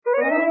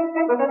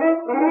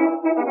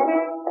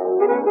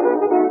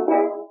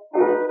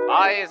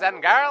boys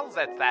and girls,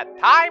 it's that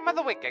time of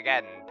the week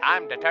again.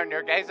 Time to turn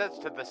your gazes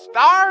to the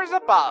stars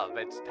above.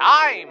 It's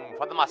time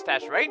for the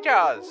Mustache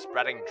Rangers,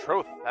 spreading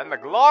truth and the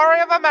glory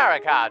of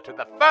America to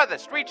the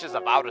furthest reaches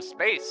of outer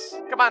space.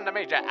 Commander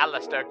Major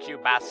Alistair Q.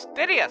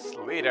 Bastidius,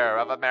 leader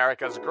of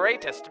America's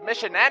greatest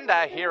mission and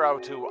a hero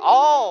to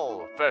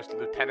all. First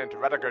Lieutenant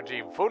Rediger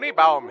G.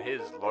 Funibaum,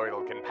 his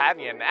loyal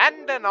companion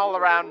and an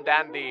all-around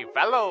dandy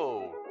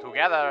fellow.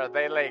 Together,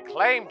 they lay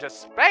claim to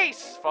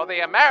space for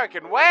the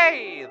American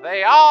way.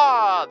 They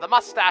are the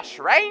Mustache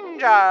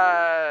Rangers.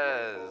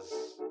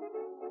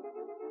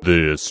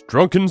 This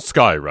drunken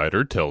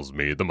Skyrider tells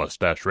me the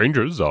Mustache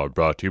Rangers are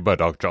brought to you by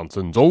Doc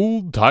Johnson's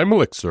Old Time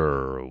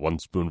Elixir. 1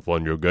 spoonful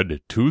and you're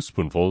good, 2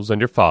 spoonfuls and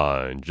you're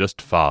fine,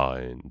 just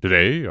fine.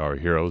 Today, our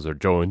heroes are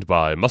joined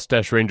by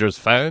Mustache Rangers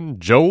fan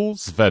Joel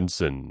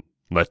Svensson.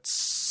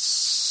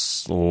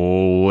 Let's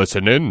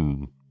listen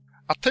in.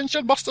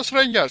 Attention Mustache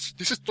Rangers,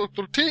 this is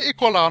Dr. T.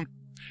 Equalan.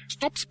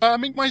 Stop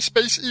spamming my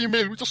space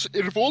email with those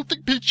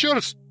revolting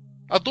pictures.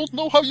 I don't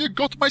know how you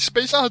got my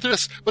space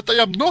address, but I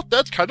am not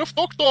that kind of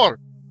doctor.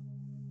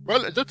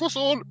 Well, that was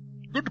all.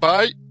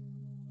 Goodbye.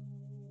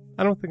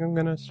 I don't think I'm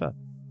gonna stop.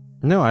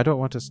 No, I don't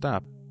want to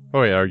stop.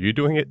 Oh wait, are you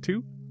doing it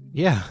too?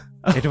 Yeah,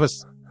 it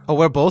was... Oh,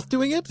 we're both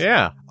doing it?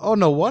 Yeah. Oh,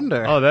 no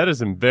wonder. Oh, that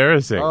is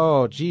embarrassing.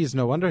 Oh, geez,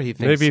 no wonder he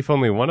thinks... Maybe if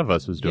only one of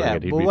us was doing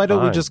it, he'd be fine. Why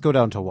don't we just go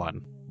down to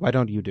one? Why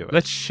don't you do it?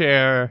 Let's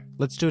share.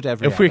 Let's do it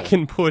every If we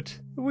can put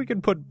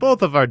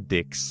both of our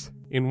dicks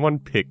in one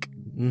pic,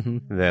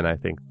 then I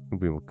think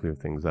we will clear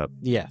things up.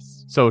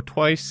 Yes. So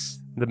twice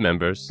the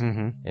members,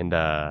 and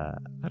I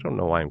don't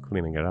know why I'm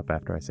cleaning it up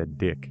after I said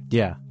dick.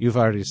 Yeah, you've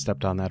already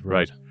stepped on that road.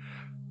 Right.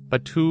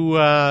 But two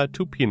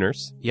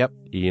peeners. Yep.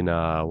 In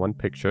one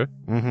picture,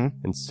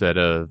 instead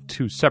of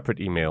 2 separate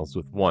emails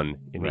with one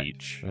in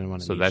each.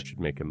 So that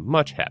should make him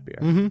much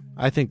happier.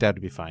 I think that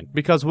would be fine.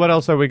 Because what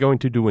else are we going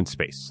to do in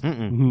space?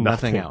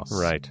 Nothing else.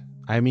 Right.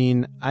 I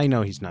mean, I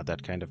know he's not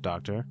that kind of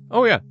doctor.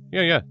 Oh, yeah.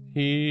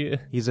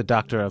 He's a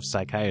doctor of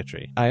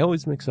psychiatry. I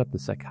always mix up the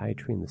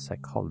psychiatry and the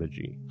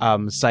psychology.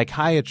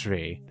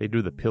 Psychiatry... They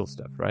do the pill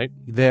stuff, right?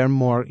 They're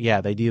more...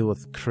 Yeah, they deal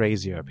with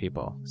crazier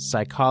people.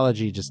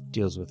 Psychology just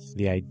deals with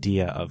the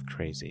idea of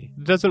crazy.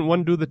 Doesn't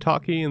one do the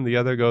talkie and the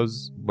other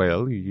goes,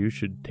 well, you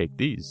should take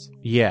these?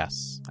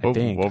 Yes, I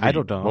think. I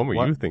don't know. What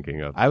were you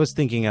thinking of? I was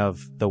thinking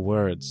of the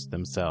words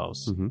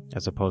themselves,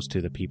 as opposed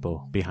to the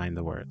people behind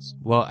the words.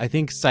 Well, I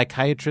think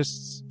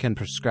psychiatrists can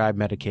prescribe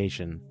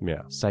medication.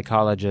 Yeah.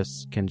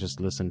 Psychologists can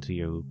just listen to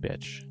you,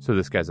 bitch. So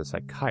this guy's a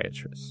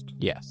psychiatrist?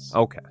 Yes.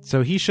 Okay.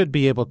 So he should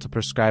be able to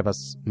prescribe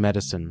us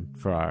medicine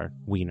for our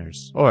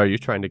wieners. Oh, are you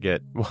trying to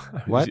get...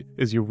 What?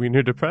 Is your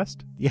wiener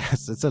depressed?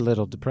 Yes, it's a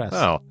little depressed.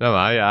 Oh, no,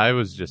 I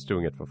was just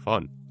doing it for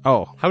fun.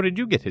 Oh. How did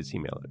you get his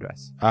email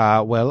address?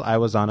 Well, I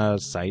was on a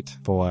site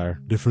for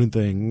different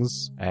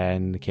things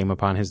and came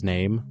upon his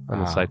name.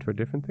 On a site for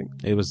different things?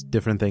 It was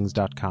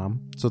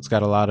differentthings.com. So it's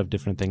got a lot of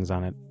different things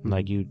on it.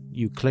 Like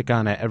you click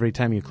on it, every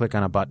time you click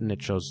on a button,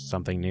 it shows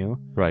something new.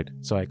 Right.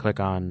 So I click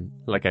on...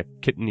 Like a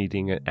kitten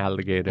eating an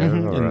alligator?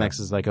 And the next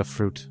is like a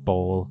fruit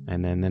bowl.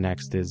 And then the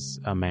next is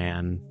a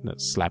man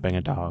that's slapping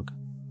a dog.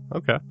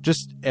 Okay.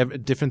 Just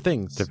different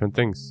things. Different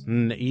things.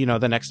 You know,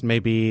 the next may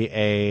be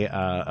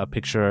a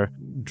picture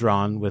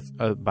drawn with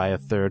by a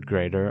 3rd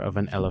grader of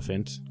an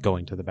elephant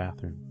going to the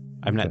bathroom.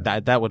 I'm not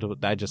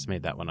I just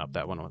made that one up.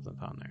 That one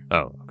wasn't on there.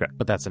 Oh, okay.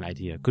 But that's an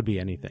idea. Could be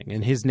anything.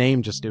 And his name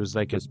it was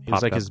like his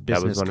business card.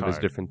 That was one of his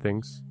different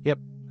things? Yep.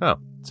 Oh.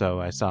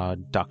 So I saw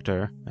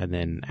doctor, and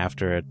then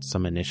after it,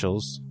 some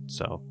initials.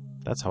 So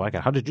that's how I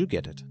got. How did you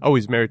get it? Oh,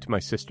 he's married to my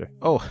sister.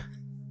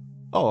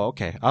 Oh,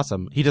 okay.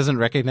 Awesome. He doesn't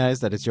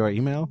recognize that it's your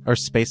email? Or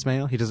space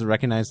mail? He doesn't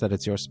recognize that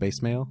it's your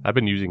space mail? I've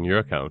been using your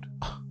account.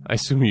 I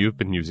assume you've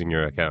been using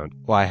your account.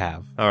 Well, I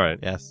have. All right.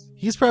 Yes.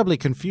 He's probably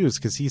confused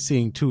because he's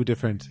seeing 2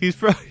 different...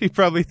 He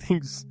probably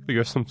thinks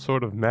you're some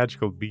sort of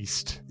magical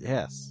beast.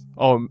 Yes.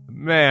 Oh,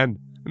 man.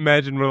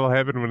 Imagine what'll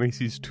happen when he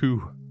sees 2.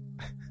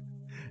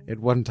 At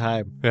one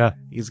time. Yeah.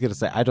 He's going to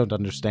say, I don't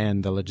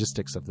understand the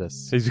logistics of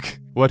this.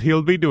 What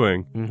he'll be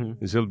doing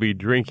is he'll be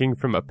drinking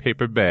from a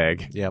paper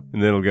bag. Yep.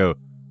 And then he'll go...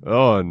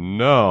 Oh,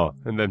 no.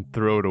 And then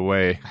throw it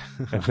away.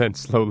 And then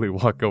slowly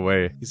walk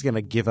away. He's going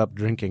to give up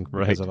drinking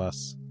because of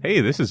us.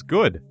 Hey, this is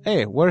good.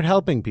 Hey, we're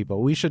helping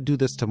people. We should do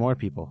this to more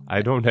people.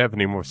 I don't have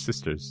any more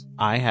sisters.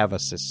 I have a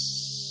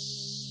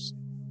sister.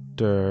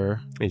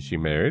 Is she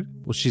married?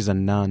 Well, she's a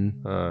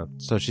nun.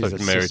 So she's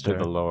married sister. to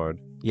the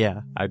Lord.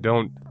 Yeah. I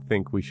don't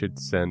think we should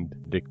send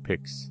dick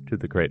pics to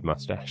the Great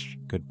Mustache.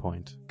 Good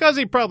point. Because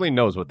he probably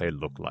knows what they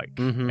look like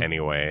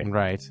anyway.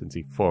 Right. Since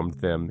he formed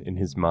them in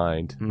his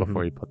mind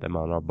before he put them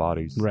on our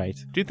bodies. Right.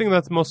 Do you think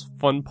that's the most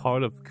fun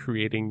part of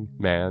creating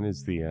man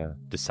is the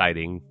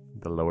deciding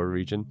the lower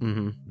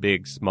region?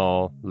 Big,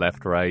 small,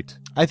 left, right?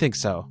 I think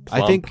so.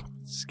 Plump, I think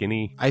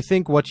skinny. I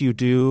think what you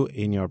do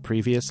in your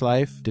previous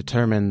life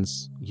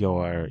determines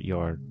your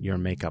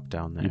makeup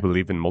down there. You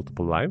believe in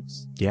multiple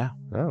lives? Yeah.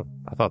 Oh,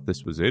 I thought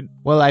this was it.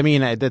 Well, I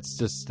mean, that's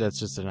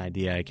just an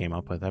idea I came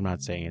up with. I'm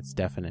not saying it's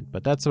definite,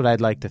 but that's what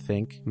I'd like to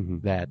think,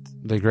 that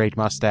the Great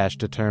Mustache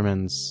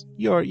determines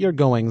your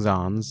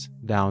goings-ons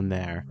down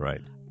there.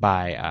 Right.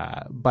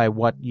 By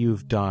what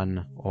you've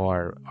done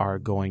or are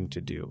going to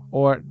do,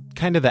 or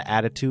kind of the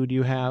attitude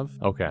you have.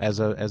 Okay. As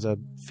a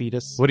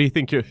fetus. What do you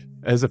think you're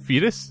as a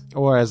fetus,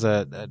 or as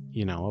a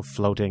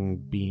floating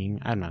being?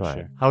 I'm not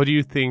sure. How do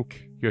you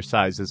think your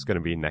size is going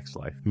to be next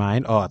life?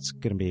 Mine? Oh, it's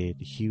going to be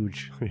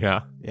huge.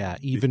 Yeah. Yeah,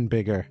 even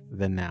bigger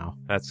than now.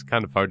 That's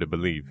kind of hard to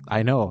believe.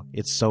 I know.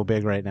 It's so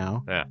big right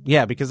now. Yeah.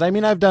 Yeah, because, I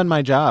mean, I've done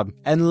my job.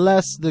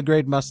 Unless the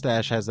Great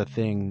Mustache has a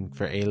thing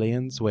for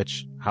aliens,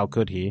 which, how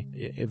could he?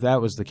 If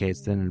that was the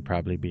case, then it'd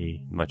probably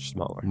be much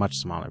smaller. Much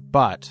smaller.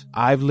 But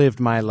I've lived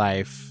my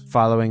life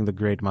following the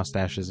Great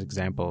Mustache's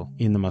example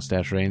in the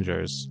Mustache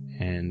Rangers,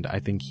 and I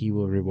think he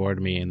will reward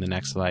me in the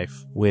next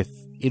life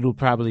with, it'll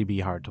probably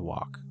be hard to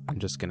walk. I'm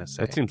just going to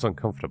say. That seems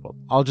uncomfortable.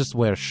 I'll just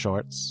wear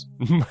shorts.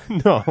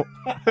 No.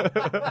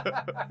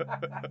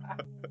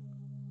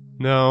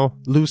 No.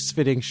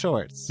 Loose-fitting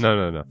shorts.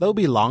 No. They'll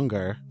be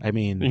longer. I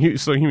mean...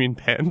 So you mean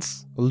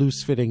pants?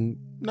 Loose-fitting...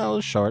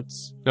 No,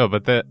 shorts. No,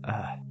 but that...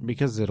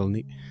 because it'll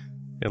need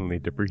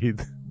to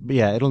breathe.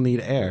 Yeah, it'll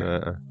need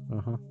air.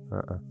 No.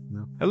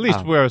 At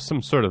least wear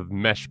some sort of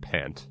mesh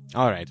pant.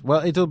 All right.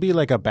 Well, it'll be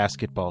like a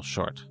basketball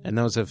short. And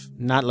those have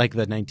not like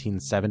the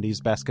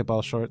 1970s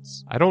basketball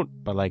shorts.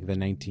 But like the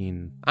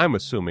 19... I'm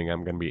assuming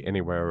I'm going to be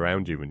anywhere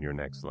around you in your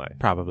next life.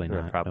 Probably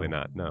not. Probably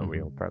not. No,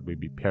 we'll probably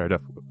be paired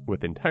up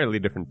with entirely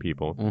different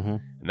people. And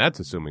that's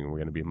assuming we're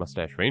going to be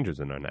Mustache Rangers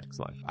in our next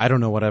life. I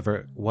don't know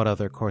what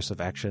other course of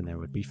action there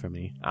would be for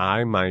me.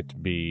 I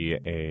might be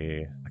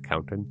a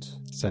accountant.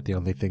 Is that the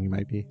only thing you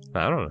might be?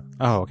 I don't know.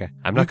 Oh, okay.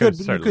 I'm not going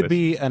to start You could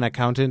be an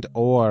accountant,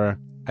 or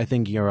I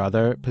think your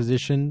other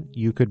position,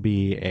 you could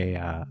be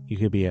a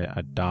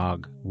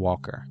dog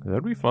walker.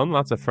 That'd be fun.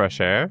 Lots of fresh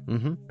air.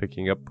 Mm-hmm.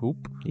 Picking up poop.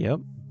 Yep.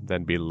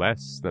 That'd be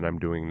less than I'm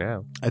doing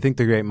now. I think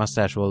the Great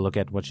Mustache will look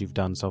at what you've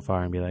done so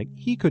far and be like,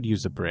 he could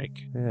use a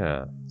break.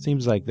 Yeah.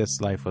 Seems like this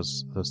life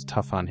was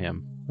tough on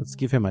him. Let's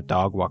give him a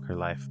dog walker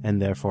life,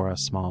 and therefore a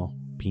small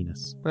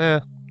penis.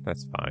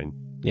 That's fine.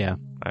 Yeah.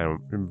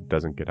 It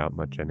doesn't get out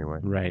much anyway.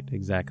 Right,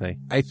 exactly.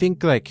 I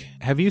think,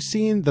 have you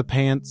seen the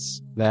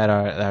pants that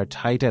are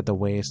tight at the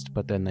waist,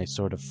 but then they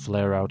sort of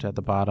flare out at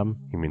the bottom?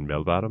 You mean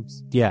bell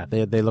bottoms? Yeah,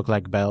 they look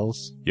like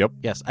bells. Yep.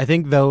 Yes, I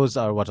think those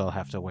are what I'll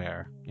have to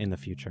wear in the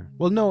future.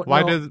 Well, no.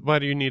 Why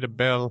do you need a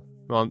bell?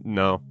 Well,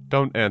 no,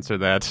 don't answer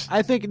that.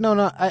 I think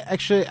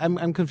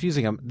I'm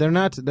confusing them. They're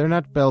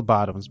not bell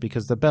bottoms,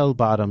 because the bell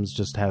bottoms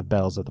just have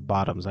bells at the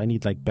bottoms. I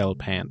need like bell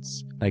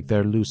pants, like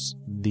they're loose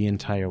the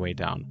entire way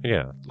down.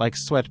 Yeah, like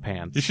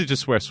sweatpants. You should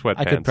just wear sweatpants.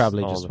 I could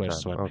probably just wear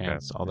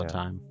sweatpants all the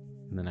time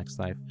in the next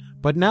life.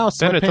 But now sweatpants.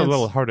 Then it's a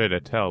little harder to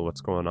tell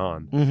what's going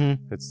on.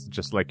 Mm-hmm. It's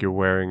just like you're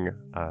wearing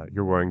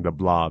the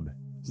blob.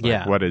 It's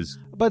like, what is?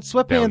 But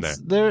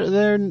sweatpants,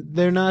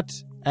 they're not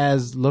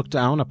as looked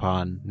down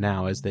upon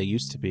now as they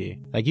used to be.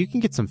 Like, you can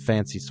get some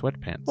fancy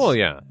sweatpants. Well,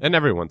 yeah, and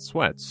everyone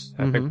sweats.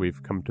 I think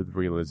we've come to the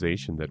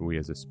realization that we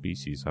as a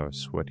species are a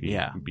sweaty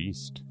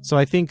beast. So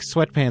I think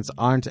sweatpants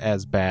aren't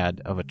as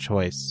bad of a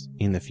choice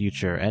in the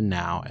future and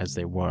now as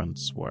they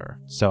once were.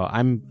 So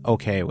I'm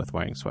okay with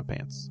wearing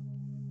sweatpants.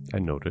 I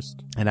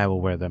noticed. And I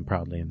will wear them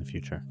proudly in the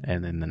future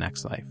and in the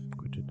next life.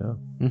 Good to know.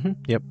 Mm-hmm.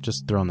 Yep,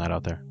 just throwing that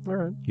out there. All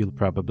right. You'll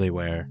probably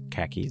wear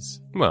khakis.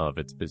 Well, if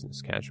it's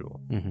business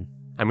casual. Mm-hmm.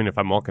 I mean, if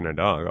I'm walking a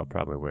dog, I'll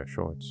probably wear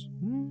shorts.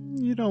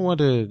 You don't want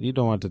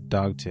a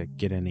dog to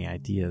get any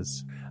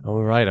ideas.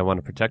 All right, I want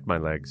to protect my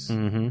legs.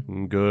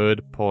 Mm-hmm.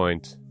 Good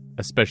point.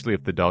 Especially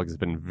if the dog has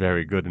been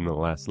very good in the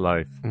last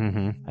life.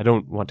 Mm-hmm. I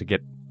don't want to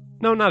get...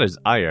 No, not his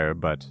ire,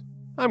 but...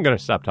 I'm going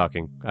to stop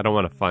talking. I don't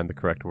want to find the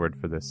correct word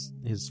for this.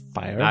 His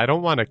fire? I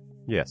don't want to...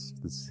 Yes,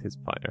 his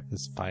fire.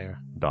 His fire.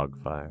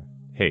 Dog fire.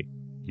 Hey,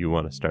 you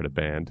want to start a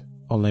band?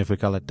 Only if we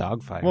call it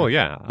dog fire. Well,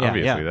 yeah,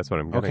 obviously. That's what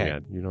I'm getting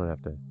at. You don't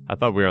have to... I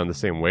thought we were on the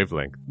same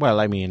wavelength. Well,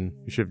 I mean...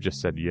 You should have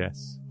just said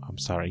yes. I'm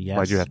sorry, yes.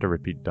 Why'd you have to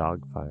repeat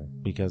dog fire?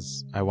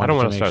 Because I don't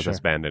want to start this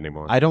band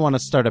anymore. I don't want to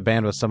start a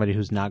band with somebody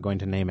who's not going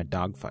to name it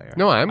dog fire.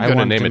 No, I'm going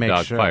to name it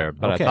dog fire,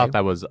 but okay. I thought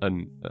that was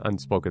an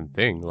unspoken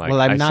thing. Like,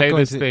 well, I say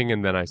this thing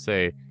and then I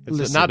say...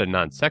 It's not a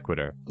non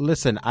sequitur.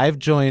 Listen, I've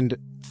joined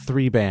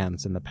 3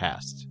 bands in the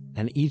past,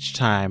 and each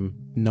time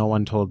no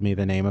one told me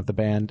the name of the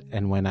band,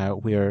 and when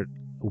we're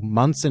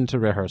months into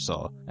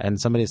rehearsal, and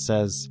somebody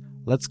says,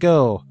 let's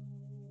go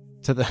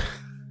to the...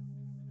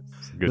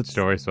 It's a good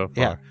story so far.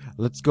 Yeah,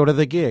 let's go to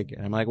the gig.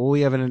 And I'm like, well,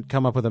 we haven't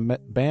come up with a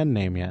band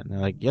name yet. And they're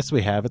like, yes,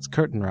 we have. It's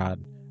Curtain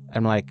Rod.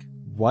 I'm like,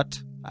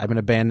 what? I'm in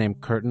a band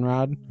named Curtain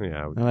Rod?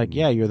 Yeah. And they're like,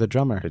 yeah, you're the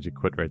drummer. Did you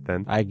quit right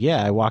then? I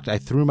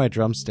threw my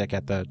drumstick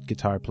at the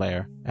guitar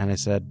player, and I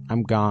said,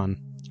 I'm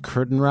gone.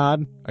 Curtain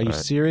Rod? Are you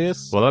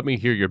serious? Well, let me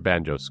hear your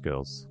banjo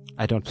skills.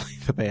 I don't play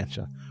the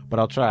banjo, but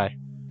I'll try.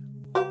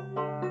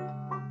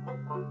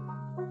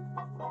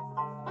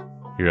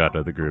 You're out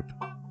of the group.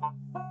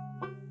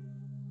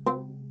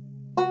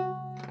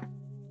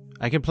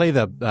 I can play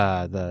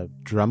the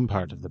drum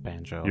part of the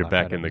banjo. You're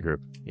back in the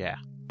group. Yeah.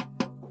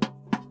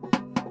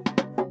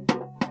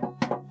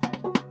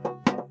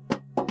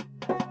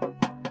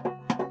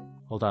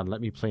 Hold on,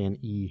 let me play an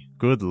E.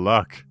 Good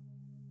luck.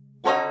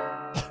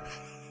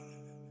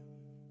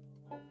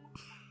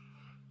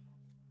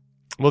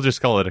 We'll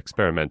just call it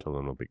experimental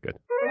and we'll be good.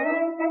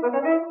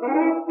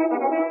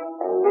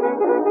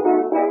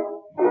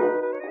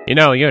 You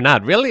know, you're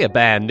not really a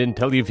band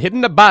until you've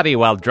hidden a body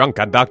while drunk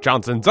on Doc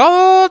Johnson's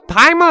old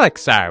time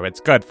elixir. It's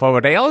good for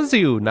what ails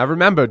you. Now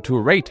remember to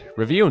rate,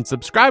 review, and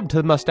subscribe to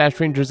the Mustache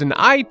Rangers in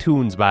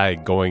iTunes by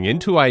going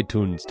into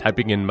iTunes,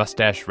 typing in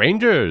Mustache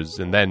Rangers,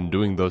 and then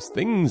doing those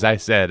things I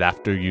said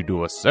after you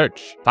do a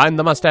search. Find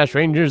the Mustache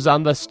Rangers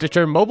on the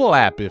Stitcher mobile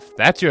app if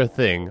that's your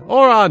thing,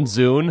 or on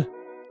Zune.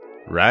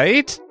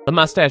 Right? The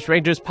Mustache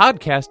Rangers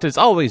podcast is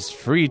always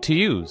free to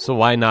use, so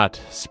why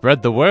not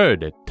spread the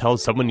word? Tell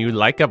someone you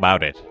like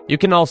about it. You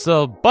can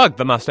also bug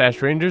the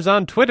Mustache Rangers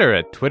on Twitter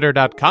at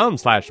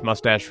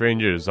twitter.com/Mustache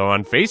Rangers or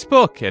on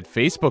Facebook at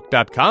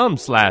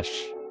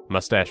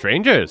facebook.com/Mustache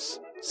Rangers.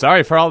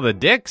 Sorry for all the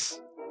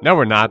dicks. No,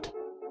 we're not.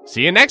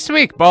 See you next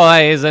week,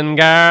 boys and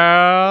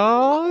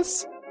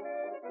girls.